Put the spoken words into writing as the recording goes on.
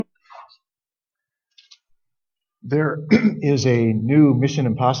There is a new Mission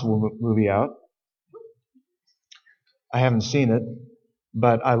Impossible movie out. I haven't seen it,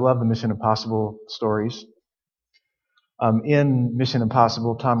 but I love the Mission Impossible stories. In Mission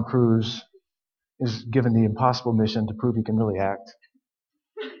Impossible, Tom Cruise is given the impossible mission to prove he can really act.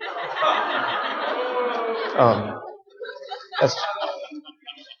 That's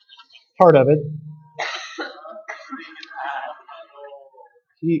part of it.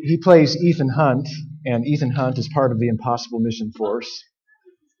 He plays Ethan Hunt, and Ethan Hunt is part of the Impossible Mission Force.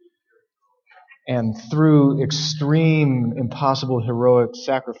 And through extreme, impossible, heroic,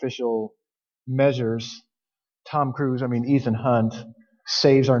 sacrificial measures, Ethan Hunt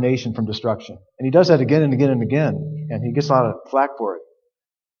saves our nation from destruction. And he does that again and again and again, and he gets a lot of flack for it.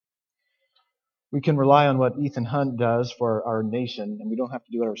 We can rely on what Ethan Hunt does for our nation, and we don't have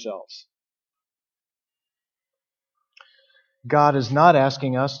to do it ourselves. God is not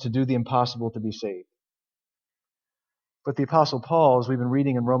asking us to do the impossible to be saved. But the Apostle Paul, as we've been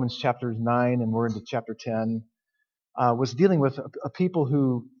reading in Romans chapter 9 and we're into chapter 10, was dealing with a people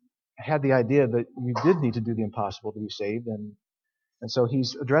who had the idea that you did need to do the impossible to be saved, and so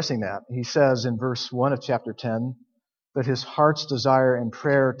he's addressing that. He says in verse 1 of chapter 10 that his heart's desire and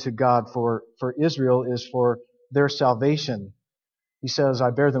prayer to God for Israel is for their salvation. He says, I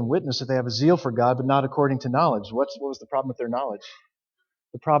bear them witness that they have a zeal for God, but not according to knowledge. What was the problem with their knowledge?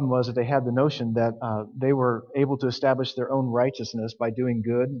 The problem was that they had the notion that they were able to establish their own righteousness by doing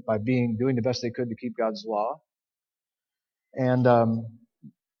good, by doing the best they could to keep God's law. And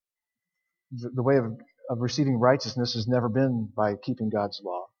the way of receiving righteousness has never been by keeping God's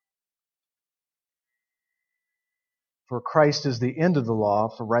law. For Christ is the end of the law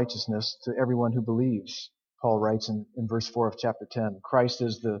for righteousness to everyone who believes, Paul writes in verse 4 of chapter 10. Christ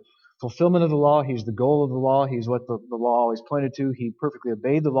is the fulfillment of the law. He's the goal of the law. He's what the law always pointed to. He perfectly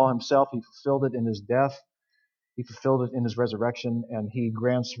obeyed the law himself. He fulfilled it in his death. He fulfilled it in his resurrection, and he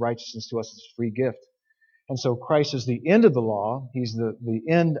grants righteousness to us as a free gift. And so Christ is the end of the law. He's the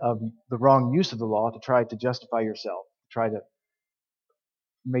end of the wrong use of the law to try to justify yourself, to try to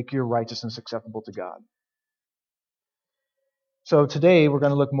make your righteousness acceptable to God. So today we're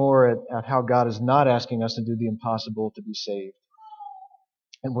going to look more at how God is not asking us to do the impossible to be saved.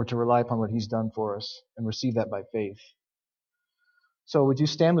 And we're to rely upon what He's done for us and receive that by faith. So would you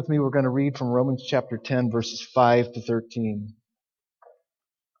stand with me? We're going to read from Romans chapter 10, verses 5 to 13.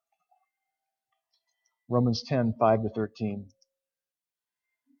 Romans 10, 5 to 13.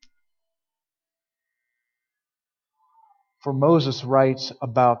 For Moses writes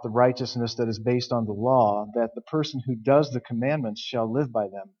about the righteousness that is based on the law, that the person who does the commandments shall live by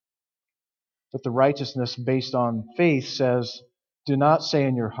them. But the righteousness based on faith says, do not say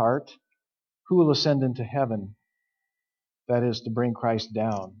in your heart, who will ascend into heaven? That is, to bring Christ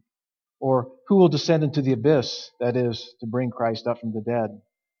down. Or who will descend into the abyss? That is, to bring Christ up from the dead.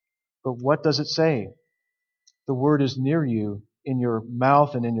 But what does it say? The word is near you, in your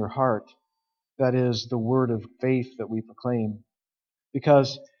mouth and in your heart. That is, the word of faith that we proclaim.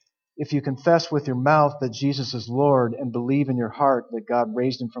 Because if you confess with your mouth that Jesus is Lord and believe in your heart that God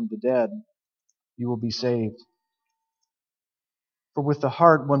raised Him from the dead, you will be saved. For with the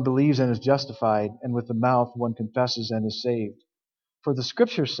heart one believes and is justified, and with the mouth one confesses and is saved. For the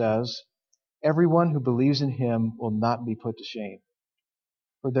Scripture says, everyone who believes in Him will not be put to shame.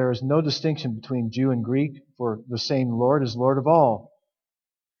 For there is no distinction between Jew and Greek, for the same Lord is Lord of all,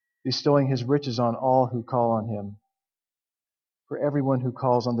 bestowing His riches on all who call on Him. For everyone who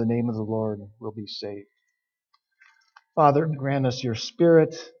calls on the name of the Lord will be saved. Father, grant us your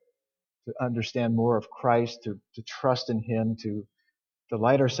Spirit to understand more of Christ, to trust in Him, to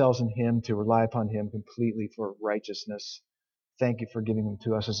delight ourselves in Him, to rely upon Him completely for righteousness. Thank you for giving Him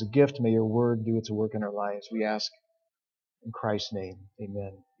to us as a gift. May your word do its work in our lives. We ask in Christ's name.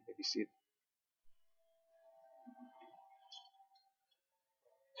 Amen. You may be seated.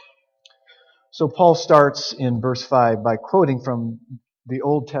 So Paul starts in verse 5 by quoting from the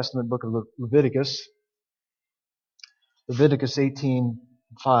Old Testament book of Leviticus. Leviticus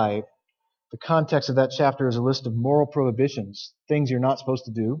 18:5. The context of that chapter is a list of moral prohibitions, things you're not supposed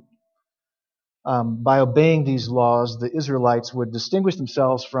to do. By obeying these laws, the Israelites would distinguish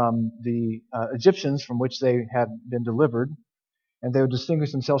themselves from the Egyptians from which they had been delivered, and they would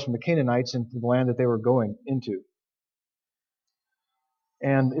distinguish themselves from the Canaanites into the land that they were going into.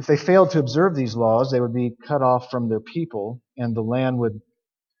 And if they failed to observe these laws, they would be cut off from their people, and the land would,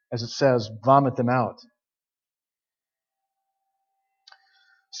 as it says, vomit them out.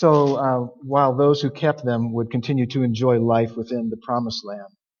 So while those who kept them would continue to enjoy life within the promised land.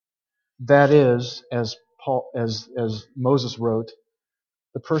 That is, as Moses wrote,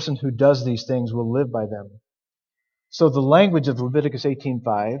 the person who does these things will live by them. So the language of Leviticus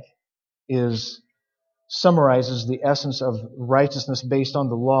 18:5 summarizes the essence of righteousness based on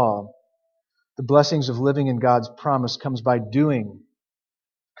the law. The blessings of living in God's promise comes by doing.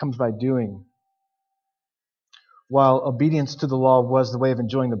 While obedience to the law was the way of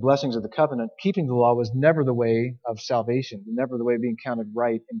enjoying the blessings of the covenant, keeping the law was never the way of salvation, never the way of being counted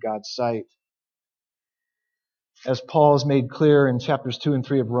right in God's sight. As Paul has made clear in chapters 2 and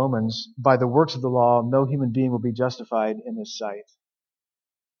 3 of Romans, by the works of the law, no human being will be justified in his sight.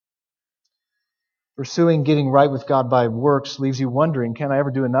 Pursuing getting right with God by works leaves you wondering, can I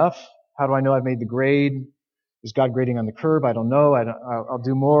ever do enough? How do I know I've made the grade? Is God grading on the curb? I don't know. I'll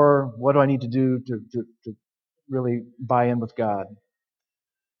do more. What do I need to do to really buy in with God?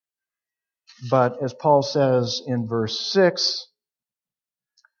 But as Paul says in verse 6,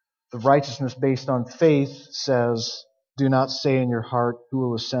 the righteousness based on faith says, do not say in your heart, who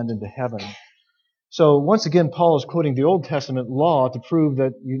will ascend into heaven. So once again, Paul is quoting the Old Testament law to prove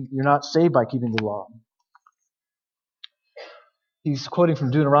that you're not saved by keeping the law. He's quoting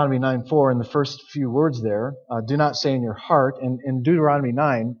from Deuteronomy 9:4 in the first few words there. Do not say in your heart. And in Deuteronomy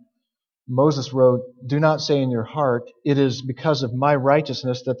 9, Moses wrote, do not say in your heart, it is because of my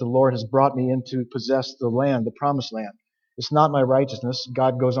righteousness that the Lord has brought me in to possess the land, the promised land. It's not my righteousness.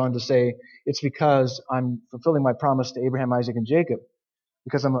 God goes on to say, it's because I'm fulfilling my promise to Abraham, Isaac, and Jacob.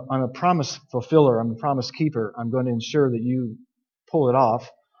 Because I'm a promise fulfiller. I'm a promise keeper. I'm going to ensure that you pull it off,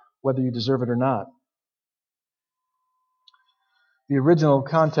 whether you deserve it or not. The original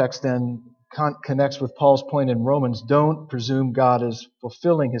context then connects with Paul's point in Romans, don't presume God is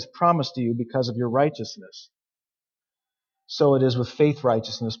fulfilling his promise to you because of your righteousness. So it is with faith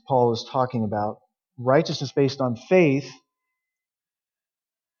righteousness Paul is talking about. Righteousness based on faith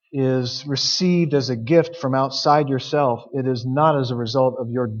is received as a gift from outside yourself. It is not as a result of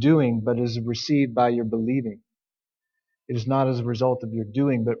your doing, but is received by your believing. It is not as a result of your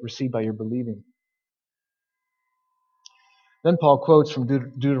doing, but received by your believing. Then Paul quotes from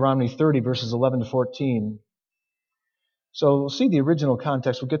Deuteronomy 30, verses 11 to 14. So we'll see the original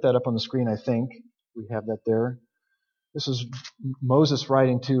context. We'll get that up on the screen, I think. We have that there. This is Moses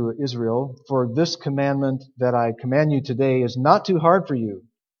writing to Israel. For this commandment that I command you today is not too hard for you,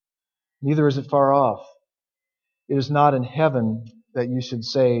 neither is it far off. It is not in heaven that you should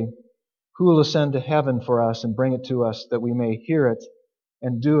say, who will ascend to heaven for us and bring it to us that we may hear it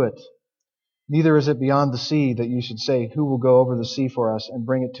and do it? Neither is it beyond the sea that you should say, who will go over the sea for us and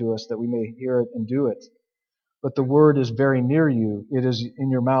bring it to us that we may hear it and do it? But the word is very near you. It is in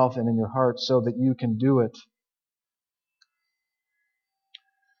your mouth and in your heart so that you can do it.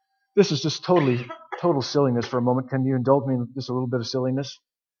 This is just total silliness for a moment. Can you indulge me in just a little bit of silliness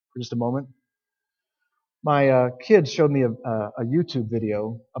for just a moment? My kids showed me a YouTube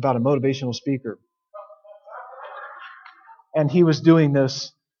video about a motivational speaker. And he was doing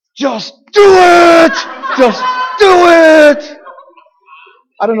this, just do it! Just do it!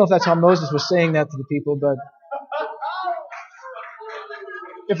 I don't know if that's how Moses was saying that to the people, but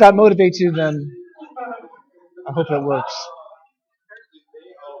if that motivates you, then I hope that works.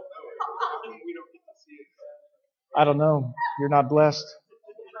 I don't know. You're not blessed.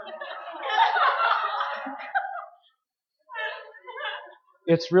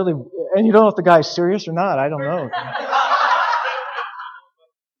 It's really, and you don't know if the guy's serious or not. I don't know.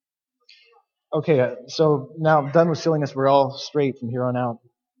 Okay, so now done with silliness. We're all straight from here on out.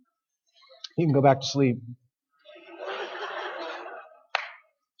 You can go back to sleep.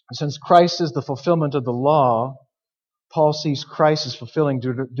 Since Christ is the fulfillment of the law, Paul sees Christ as fulfilling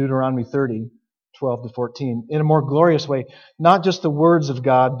Deuteronomy 30, 12 to 14, in a more glorious way. Not just the words of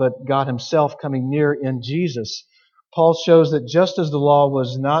God, but God himself coming near in Jesus. Paul shows that just as the law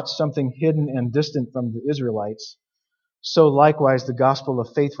was not something hidden and distant from the Israelites, so likewise the gospel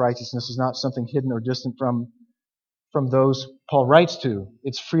of faith righteousness is not something hidden or distant from those Paul writes to.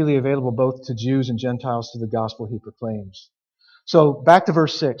 It's freely available both to Jews and Gentiles through the gospel he proclaims. So back to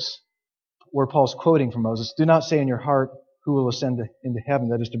verse 6, where Paul's quoting from Moses. Do not say in your heart, who will ascend into heaven,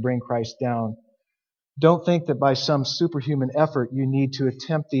 that is to bring Christ down. Don't think that by some superhuman effort you need to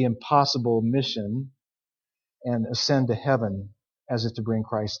attempt the impossible mission and ascend to heaven as if to bring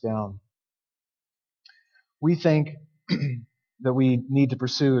Christ down. We think that we need to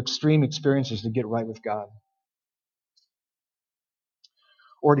pursue extreme experiences to get right with God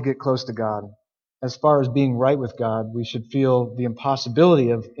or to get close to God. As far as being right with God, we should feel the impossibility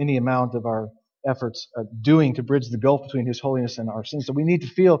of any amount of our efforts doing to bridge the gulf between His holiness and our sins. So we need to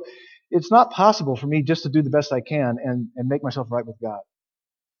feel it's not possible for me just to do the best I can and make myself right with God.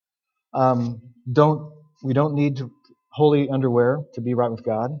 We don't need holy underwear to be right with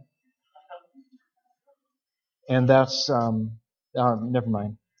God. And that's, never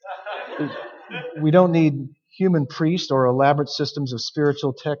mind. We don't need human priests or elaborate systems of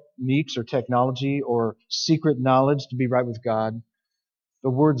spiritual techniques or technology or secret knowledge to be right with God. The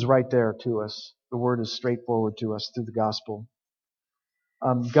Word's right there to us. The Word is straightforward to us through the gospel.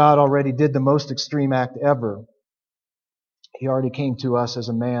 God already did the most extreme act ever. He already came to us as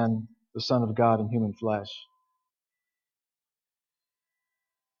a man, the Son of God in human flesh.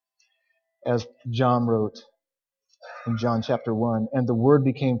 As John wrote in John chapter 1, and the Word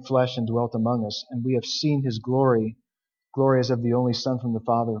became flesh and dwelt among us, and we have seen His glory, glory as of the only Son from the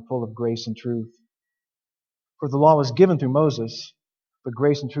Father, full of grace and truth. For the law was given through Moses, but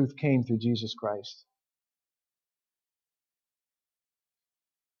grace and truth came through Jesus Christ.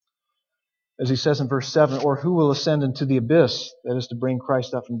 As he says in verse 7, or who will ascend into the abyss, that is to bring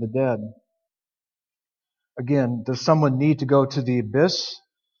Christ up from the dead? Again, does someone need to go to the abyss,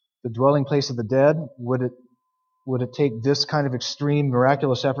 the dwelling place of the dead? Would it take this kind of extreme,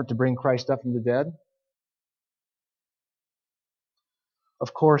 miraculous effort to bring Christ up from the dead?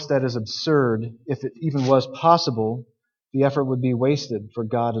 Of course, that is absurd. If it even was possible, the effort would be wasted, for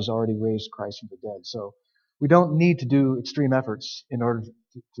God has already raised Christ from the dead. So we don't need to do extreme efforts in order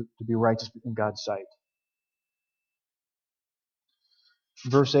to be righteous in God's sight.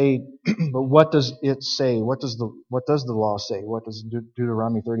 Verse 8, but what does it say? What does the law say? What does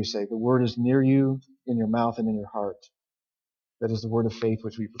Deuteronomy 30 say? The word is near you, in your mouth and in your heart. That is the word of faith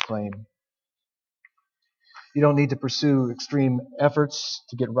which we proclaim. You don't need to pursue extreme efforts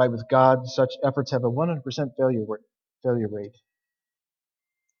to get right with God. Such efforts have a 100% failure rate.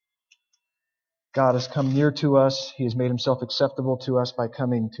 God has come near to us. He has made Himself acceptable to us by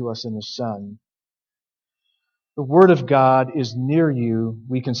coming to us in His Son. The Word of God is near you.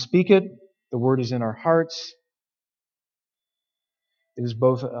 We can speak it. The Word is in our hearts. It is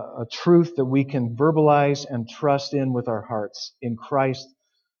both a truth that we can verbalize and trust in with our hearts. In Christ,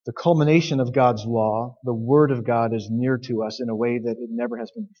 the culmination of God's law, the Word of God is near to us in a way that it never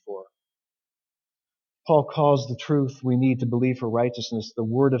has been before. Paul calls the truth we need to believe for righteousness the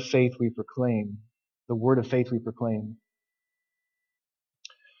word of faith we proclaim. The word of faith we proclaim.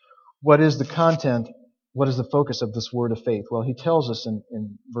 What is the content? What is the focus of this word of faith? Well, he tells us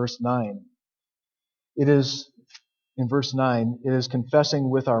in verse 9. In verse 9, it is confessing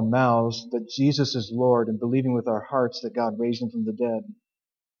with our mouths that Jesus is Lord and believing with our hearts that God raised Him from the dead.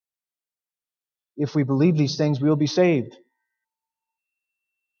 If we believe these things, we will be saved.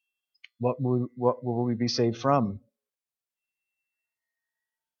 What will we be saved from?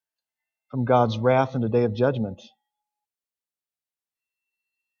 From God's wrath in the day of judgment.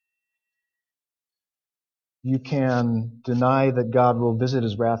 You can deny that God will visit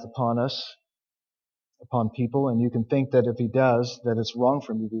His wrath upon us, upon people, and you can think that if He does, that it's wrong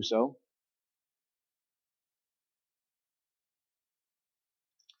for Him to do so.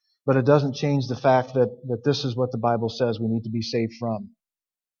 But it doesn't change the fact that this is what the Bible says we need to be saved from.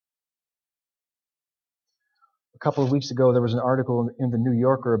 A couple of weeks ago, there was an article in the New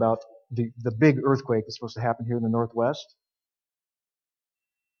Yorker about the big earthquake that's supposed to happen here in the Northwest,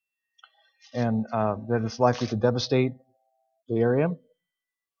 and that it's likely to devastate the area.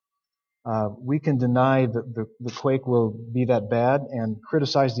 We can deny that the quake will be that bad and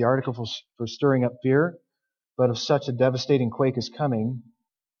criticize the article for stirring up fear, but if such a devastating quake is coming,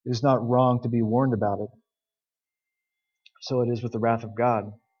 it is not wrong to be warned about it. So it is with the wrath of God.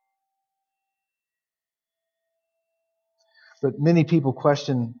 But many people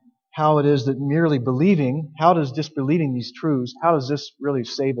question how it is that merely believing, how does just believing these truths, how does this really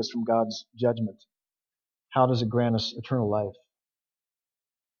save us from God's judgment? How does it grant us eternal life?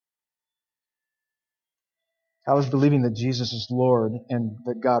 How is believing that Jesus is Lord and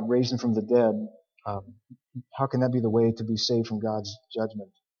that God raised Him from the dead, how can that be the way to be saved from God's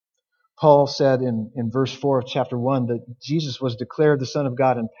judgment? Paul said in verse 4 of chapter 1 that Jesus was declared the Son of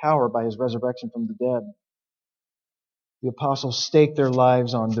God in power by His resurrection from the dead. The apostles staked their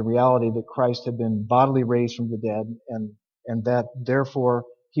lives on the reality that Christ had been bodily raised from the dead and that therefore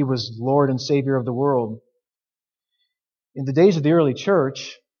He was Lord and Savior of the world. In the days of the early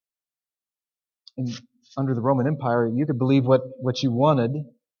church, under the Roman Empire, you could believe what you wanted.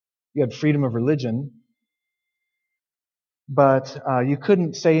 You had freedom of religion. But you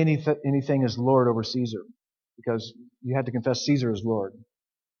couldn't say anything as Lord over Caesar because you had to confess Caesar as Lord.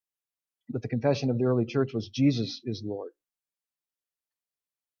 But the confession of the early church was Jesus is Lord.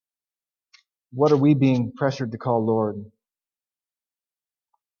 What are we being pressured to call Lord?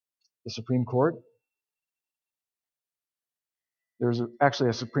 The Supreme Court? There's actually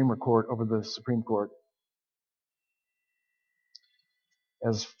a Supreme Court over the Supreme Court.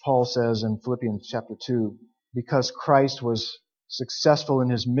 As Paul says in Philippians chapter 2, because Christ was successful in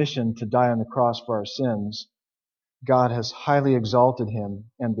his mission to die on the cross for our sins, God has highly exalted him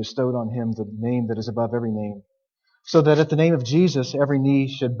and bestowed on him the name that is above every name, so that at the name of Jesus every knee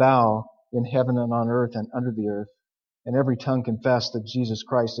should bow in heaven and on earth and under the earth, and every tongue confess that Jesus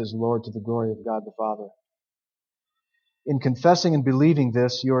Christ is Lord to the glory of God the Father. In confessing and believing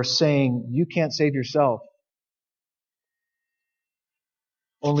this, you are saying you can't save yourself.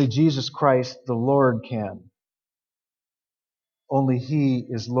 Only Jesus Christ, the Lord, can. Only He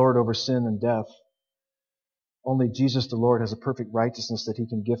is Lord over sin and death. Only Jesus, the Lord, has a perfect righteousness that He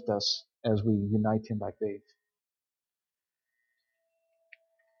can gift us as we unite Him by faith.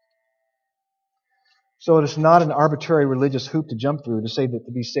 So it is not an arbitrary religious hoop to jump through to say that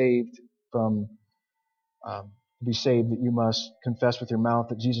to be saved that you must confess with your mouth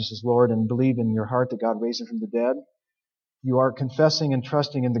that Jesus is Lord and believe in your heart that God raised Him from the dead. You are confessing and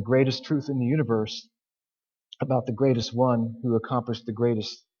trusting in the greatest truth in the universe about the greatest one who accomplished the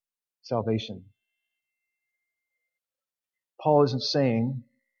greatest salvation. Paul isn't saying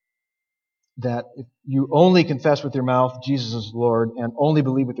that if you only confess with your mouth Jesus is Lord and only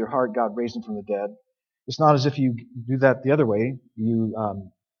believe with your heart God raised Him from the dead. It's not as if you do that the other way. You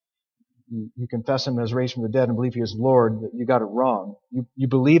confess Him as raised from the dead and believe He is Lord. You got it wrong. You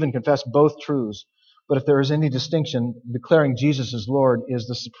believe and confess both truths. But if there is any distinction, declaring Jesus as Lord is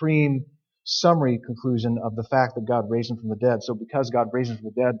the supreme summary conclusion of the fact that God raised Him from the dead. So because God raised Him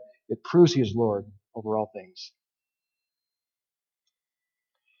from the dead, it proves He is Lord over all things.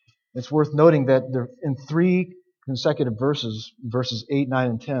 It's worth noting that in 3 consecutive verses 8, 9,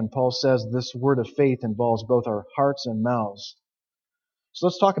 and 10, Paul says this word of faith involves both our hearts and mouths. So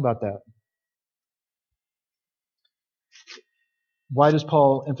let's talk about that. Why does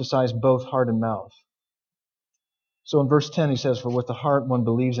Paul emphasize both heart and mouth? So in verse 10 he says, "For with the heart one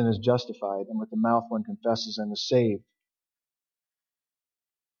believes and is justified, and with the mouth one confesses and is saved."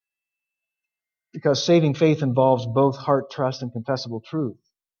 Because saving faith involves both heart trust and confessable truth.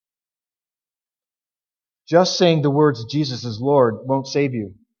 Just saying the words Jesus is Lord won't save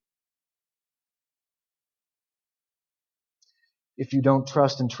you if you don't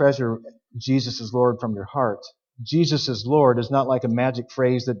trust and treasure Jesus is Lord from your heart. Jesus is Lord is not like a magic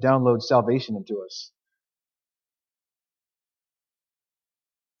phrase that downloads salvation into us.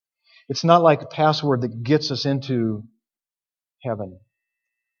 It's not like a password that gets us into heaven,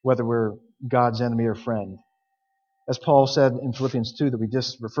 whether we're God's enemy or friend. As Paul said in Philippians 2 that we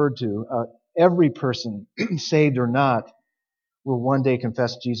just referred to, every person, saved or not, will one day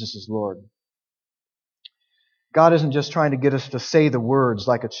confess Jesus as Lord. God isn't just trying to get us to say the words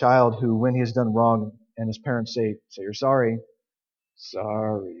like a child who, when he has done wrong and his parents say you're sorry,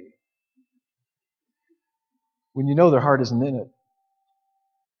 sorry. When you know their heart isn't in it.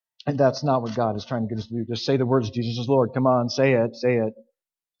 And that's not what God is trying to get us to do. Just say the words, Jesus is Lord. Come on, say it, say it.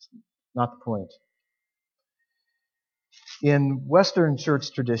 Not the point. In Western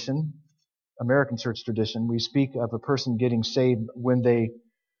church tradition, American church tradition, we speak of a person getting saved when they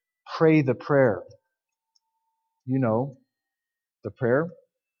pray the prayer. You know, the prayer.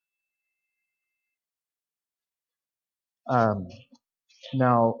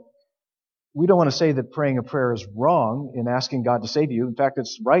 Now, we don't want to say that praying a prayer is wrong in asking God to save you. In fact,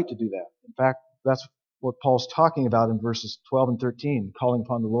 it's right to do that. In fact, that's what Paul's talking about in verses 12 and 13, calling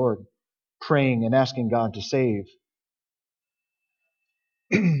upon the Lord, praying and asking God to save.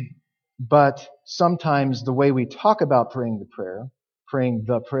 But sometimes the way we talk about praying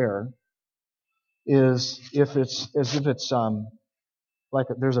the prayer, is if it's as if it's like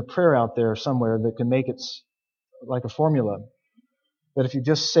there's a prayer out there somewhere that can make it like a formula. That if you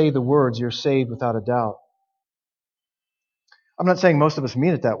just say the words, you're saved without a doubt. I'm not saying most of us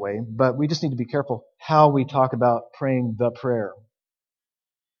mean it that way, but we just need to be careful how we talk about praying the prayer.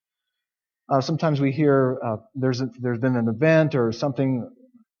 Sometimes we hear there's been an event or something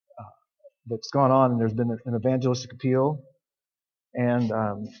that's gone on, and there's been an evangelistic appeal. And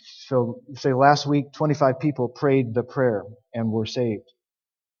so, say last week, 25 people prayed the prayer and were saved.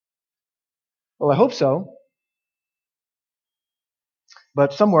 Well, I hope so.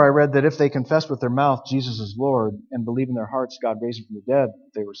 But somewhere I read that if they confessed with their mouth Jesus is Lord and believe in their hearts God raised Him from the dead,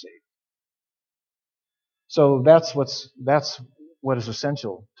 they were saved. So that's what is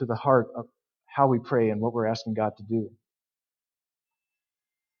essential to the heart of how we pray and what we're asking God to do.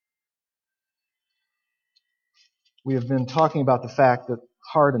 We have been talking about the fact that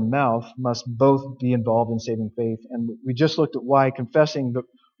heart and mouth must both be involved in saving faith. And we just looked at why confessing the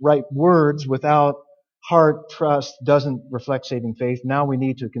right words without heart trust doesn't reflect saving faith. Now we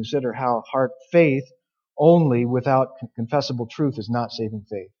need to consider how heart faith only without confessable truth is not saving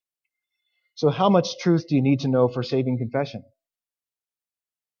faith. So how much truth do you need to know for saving confession?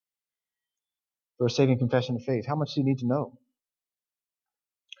 For a saving confession of faith? How much do you need to know?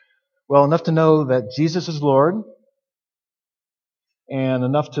 Well, enough to know that Jesus is Lord, and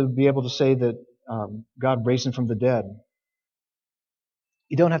enough to be able to say that God raised him from the dead.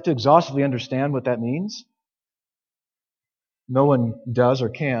 You don't have to exhaustively understand what that means. No one does or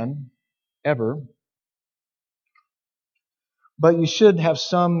can, ever. But you should have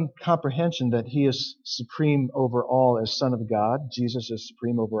some comprehension that he is supreme over all as Son of God. Jesus is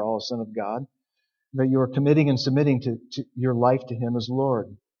supreme over all as Son of God. That you are committing and submitting to your life to him as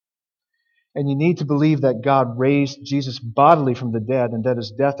Lord. And you need to believe that God raised Jesus bodily from the dead and that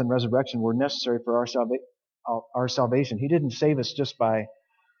his death and resurrection were necessary for our salvation. He didn't save us just by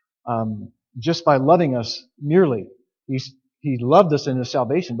loving us merely. He loved us in his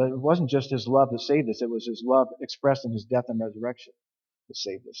salvation, but it wasn't just his love that saved us. It was his love expressed in his death and resurrection that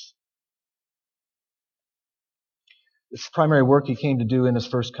saved us. It's the primary work he came to do in his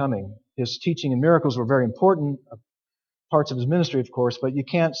first coming. His teaching and miracles were very important parts of his ministry, of course, but you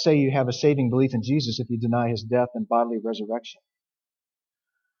can't say you have a saving belief in Jesus if you deny his death and bodily resurrection.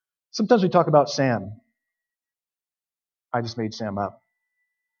 Sometimes we talk about Sam. I just made Sam up.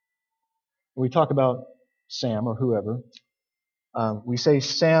 We talk about Sam or whoever. We say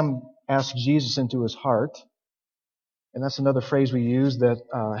Sam asked Jesus into his heart. And that's another phrase we use that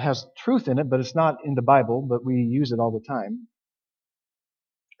has truth in it, but it's not in the Bible, but we use it all the time.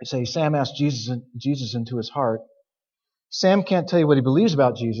 We say Sam asked Jesus into his heart. Sam can't tell you what he believes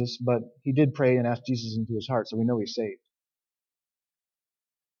about Jesus, but he did pray and ask Jesus into his heart, so we know he's saved.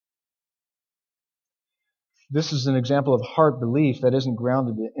 This is an example of heart belief that isn't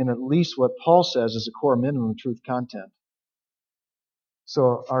grounded in at least what Paul says is a core minimum truth content.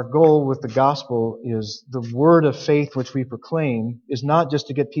 So our goal with the gospel is the word of faith which we proclaim is not just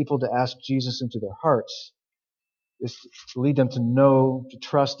to get people to ask Jesus into their hearts. It's to lead them to know, to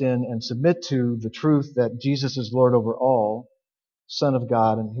trust in, and submit to the truth that Jesus is Lord over all, Son of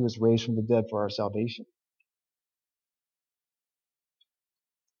God, and he was raised from the dead for our salvation.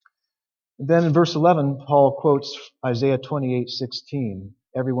 And then in verse 11, Paul quotes Isaiah 28:16.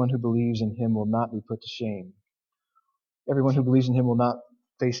 Everyone who believes in him will not be put to shame. Everyone who believes in him will not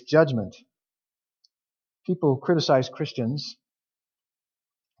face judgment. People criticize Christians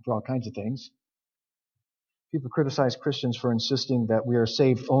for all kinds of things. People criticize Christians for insisting that we are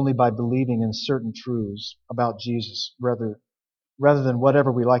saved only by believing in certain truths about Jesus, rather than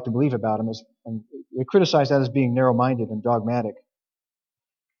whatever we like to believe about him. And they criticize that as being narrow-minded and dogmatic.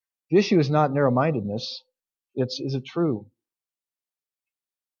 The issue is not narrow-mindedness. Is it true?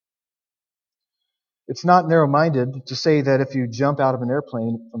 It's not narrow-minded to say that if you jump out of an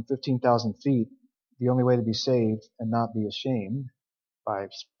airplane from 15,000 feet, the only way to be saved and not be ashamed by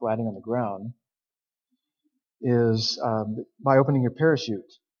splatting on the ground is by opening your parachute.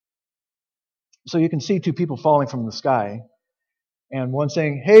 So you can see two people falling from the sky, and one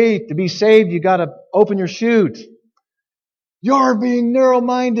saying, "Hey, to be saved, you got to open your chute." You're being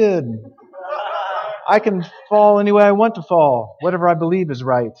narrow-minded. I can fall any way I want to fall. Whatever I believe is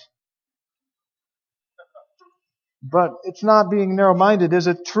right. But it's not being narrow-minded. Is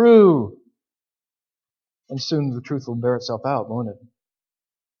it true? And soon the truth will bear itself out, won't it?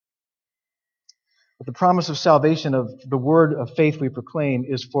 But the promise of salvation of the word of faith we proclaim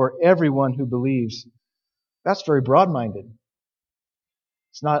is for everyone who believes. That's very broad-minded.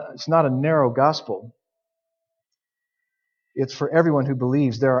 It's not a narrow gospel. It's for everyone who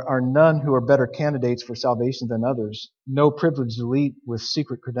believes. There are none who are better candidates for salvation than others. No privileged elite with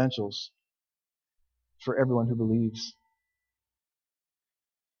secret credentials. For everyone who believes.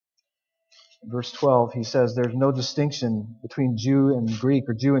 In verse 12, he says, there's no distinction between Jew and Greek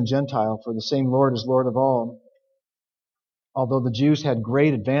or Jew and Gentile, for the same Lord is Lord of all. Although the Jews had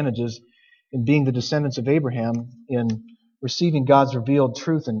great advantages in being the descendants of Abraham, in receiving God's revealed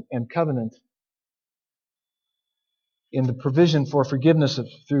truth and covenant, in the provision for forgiveness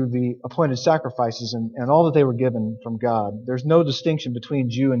through the appointed sacrifices and all that they were given from God, there's no distinction between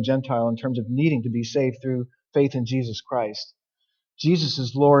Jew and Gentile in terms of needing to be saved through faith in Jesus Christ. Jesus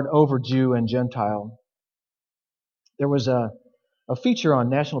is Lord over Jew and Gentile. There was a feature on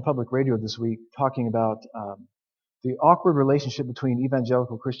National Public Radio this week talking about the awkward relationship between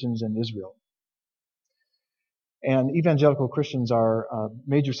evangelical Christians and Israel. And evangelical Christians are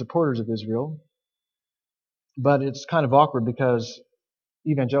major supporters of Israel, but it's kind of awkward because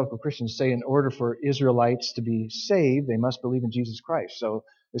evangelical Christians say in order for Israelites to be saved, they must believe in Jesus Christ. So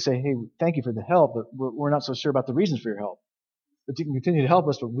they say, hey, thank you for the help, but we're not so sure about the reasons for your help. But you can continue to help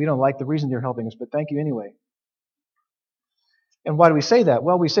us, but we don't like the reason you're helping us, but thank you anyway. And why do we say that?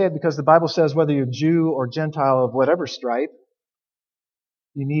 Well, we say it because the Bible says whether you're Jew or Gentile of whatever stripe,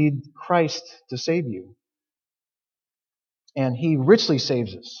 you need Christ to save you. And He richly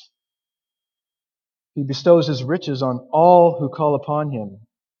saves us. He bestows His riches on all who call upon Him.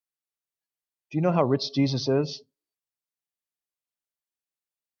 Do you know how rich Jesus is?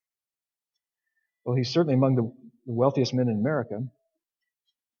 Well, He's certainly among the wealthiest men in America.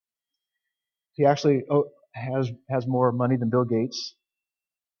 He actually has more money than Bill Gates,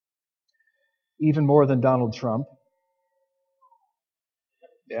 even more than Donald Trump.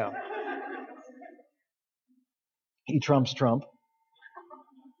 Yeah. He trumps Trump.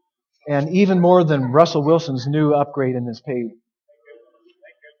 And even more than Russell Wilson's new upgrade in his pay.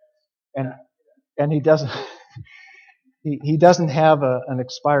 And he doesn't he doesn't have an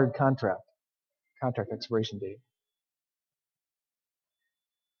expired contract expiration date.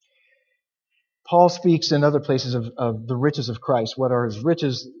 Paul speaks in other places of the riches of Christ. What are His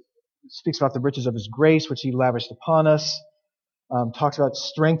riches? He speaks about the riches of His grace, which He lavished upon us. Talks about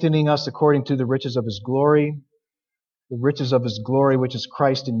strengthening us according to the riches of His glory. The riches of His glory, which is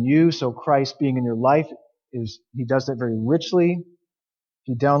Christ in you. So Christ being in your life, He does that very richly.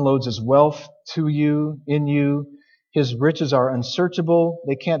 He downloads His wealth to you, in you. His riches are unsearchable.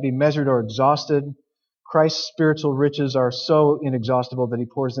 They can't be measured or exhausted. Christ's spiritual riches are so inexhaustible that He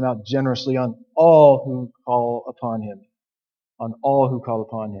pours them out generously on all who call upon Him. On all who call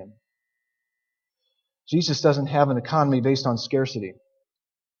upon Him. Jesus doesn't have an economy based on scarcity,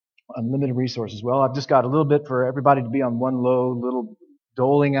 unlimited resources. Well, I've just got a little bit for everybody to be on one load, little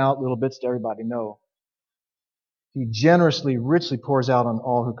doling out little bits to everybody. No. He generously, richly pours out on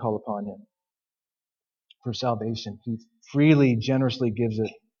all who call upon Him for salvation. He freely, generously gives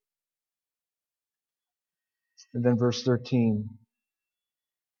it. And then verse 13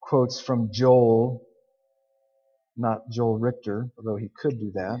 quotes from Joel, not Joel Richter, although he could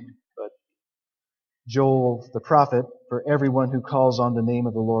do that, but Joel the prophet, for everyone who calls on the name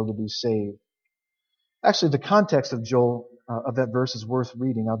of the Lord will be saved. Actually, the context of Joel, of that verse is worth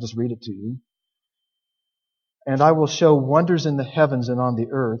reading. I'll just read it to you. And I will show wonders in the heavens and on the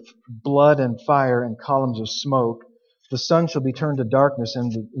earth, blood and fire and columns of smoke. The sun shall be turned to darkness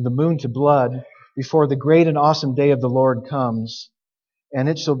and the moon to blood before the great and awesome day of the Lord comes. And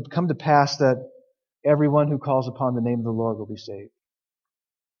it shall come to pass that everyone who calls upon the name of the Lord will be saved.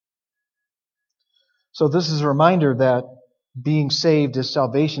 So this is a reminder that being saved is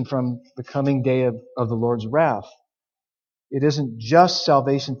salvation from the coming day of the Lord's wrath. It isn't just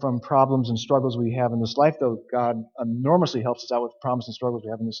salvation from problems and struggles we have in this life, though God enormously helps us out with the problems and struggles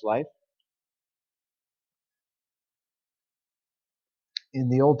we have in this life. In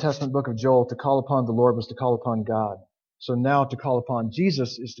the Old Testament book of Joel, to call upon the Lord was to call upon God. So now to call upon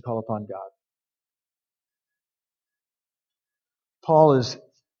Jesus is to call upon God. Paul is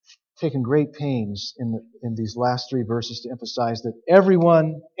taking great pains in these last three verses to emphasize that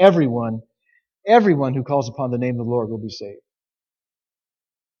everyone who calls upon the name of the Lord will be saved.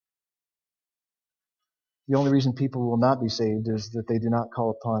 The only reason people will not be saved is that they do not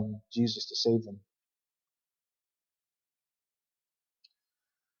call upon Jesus to save them.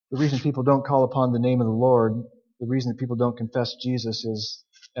 The reason people don't call upon the name of the Lord, the reason that people don't confess Jesus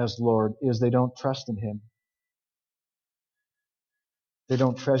as Lord, is they don't trust in Him. They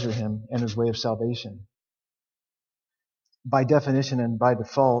don't treasure Him and His way of salvation. By definition and by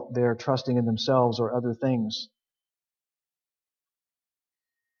default, they're trusting in themselves or other things.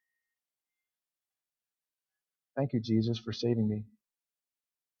 Thank you, Jesus, for saving me.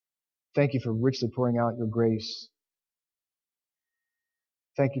 Thank you for richly pouring out your grace.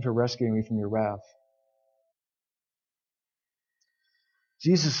 Thank you for rescuing me from your wrath.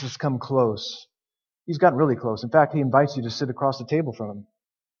 Jesus has come close. He's gotten really close. In fact, He invites you to sit across the table from Him.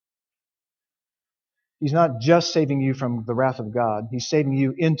 He's not just saving you from the wrath of God. He's saving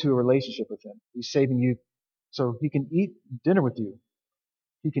you into a relationship with Him. He's saving you so He can eat dinner with you.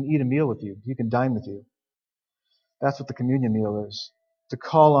 He can eat a meal with you. He can dine with you. That's what the communion meal is. To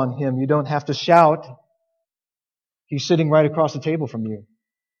call on Him, you don't have to shout. He's sitting right across the table from you.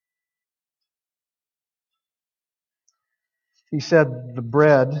 He said, the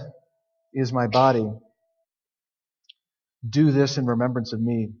bread is my body. Do this in remembrance of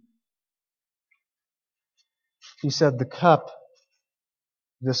me. He said,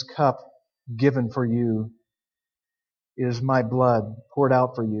 this cup given for you is my blood poured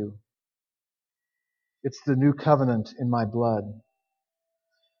out for you. It's the new covenant in my blood.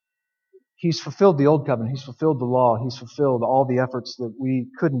 He's fulfilled the old covenant. He's fulfilled the law. He's fulfilled all the efforts that we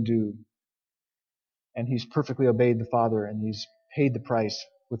couldn't do. And He's perfectly obeyed the Father, and He's paid the price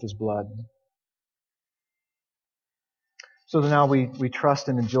with His blood. So that now we trust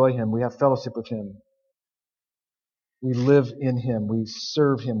and enjoy Him. We have fellowship with Him. We live in Him. We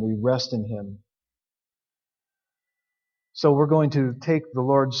serve Him. We rest in Him. So we're going to take the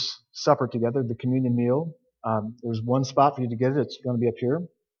Lord's Supper together, the communion meal. There's one spot for you to get it. It's going to be up here.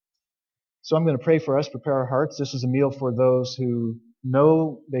 So I'm going to pray for us, prepare our hearts. This is a meal for those who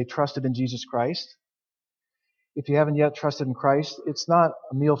know they trusted in Jesus Christ. If you haven't yet trusted in Christ, it's not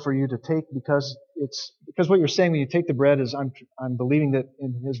a meal for you to take because what you're saying when you take the bread is I'm believing that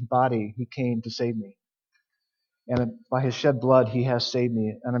in His body He came to save me. And by His shed blood He has saved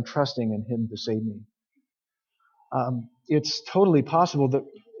me, and I'm trusting in Him to save me. It's totally possible that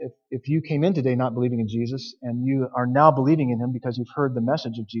if you came in today not believing in Jesus and you are now believing in Him because you've heard the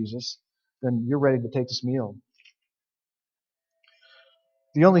message of Jesus, then you're ready to take this meal.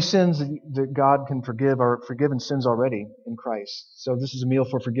 The only sins that God can forgive are forgiven sins already in Christ. So this is a meal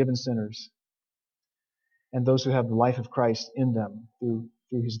for forgiven sinners and those who have the life of Christ in them through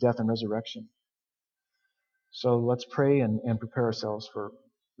His death and resurrection. So let's pray and prepare ourselves for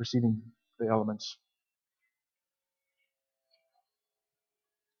receiving the elements.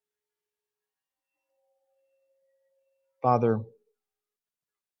 Father,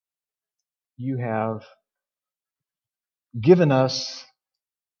 You have given us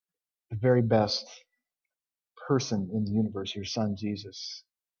the very best person in the universe, Your Son, Jesus.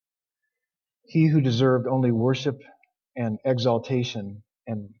 He who deserved only worship and exaltation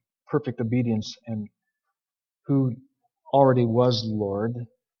and perfect obedience and who already was Lord,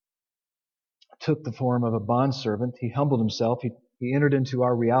 took the form of a bondservant. He humbled Himself. He entered into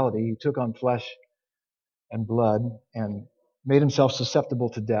our reality. He took on flesh and blood and made Himself susceptible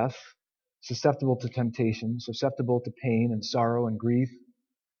to death, susceptible to temptation, susceptible to pain and sorrow and grief.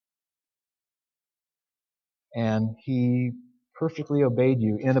 And He perfectly obeyed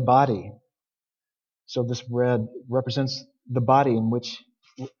You in a body. So this bread represents the body in which,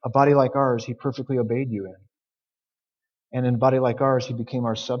 a body like ours, He perfectly obeyed You in. And in a body like ours, He became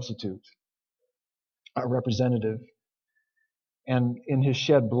our substitute, our representative. And in His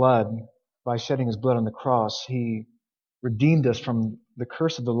shed blood, by shedding His blood on the cross, He redeemed us from the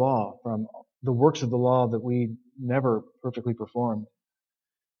curse of the law, from the works of the law that we never perfectly performed.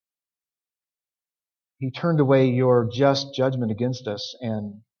 He turned away Your just judgment against us,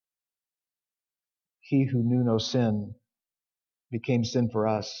 and He who knew no sin became sin for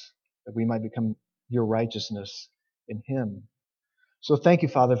us, that we might become Your righteousness in Him. So thank You,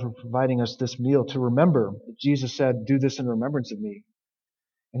 Father, for providing us this meal to remember. Jesus said, "Do this in remembrance of Me."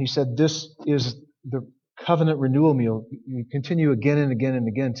 And He said, this is the covenant renewal meal. You continue again and again and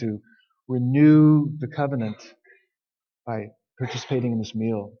again to renew the covenant by participating in this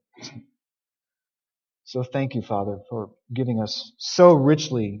meal. So thank You, Father, for giving us so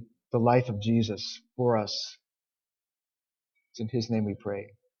richly the life of Jesus for us. It's in His name we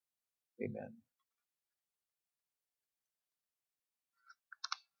pray. Amen.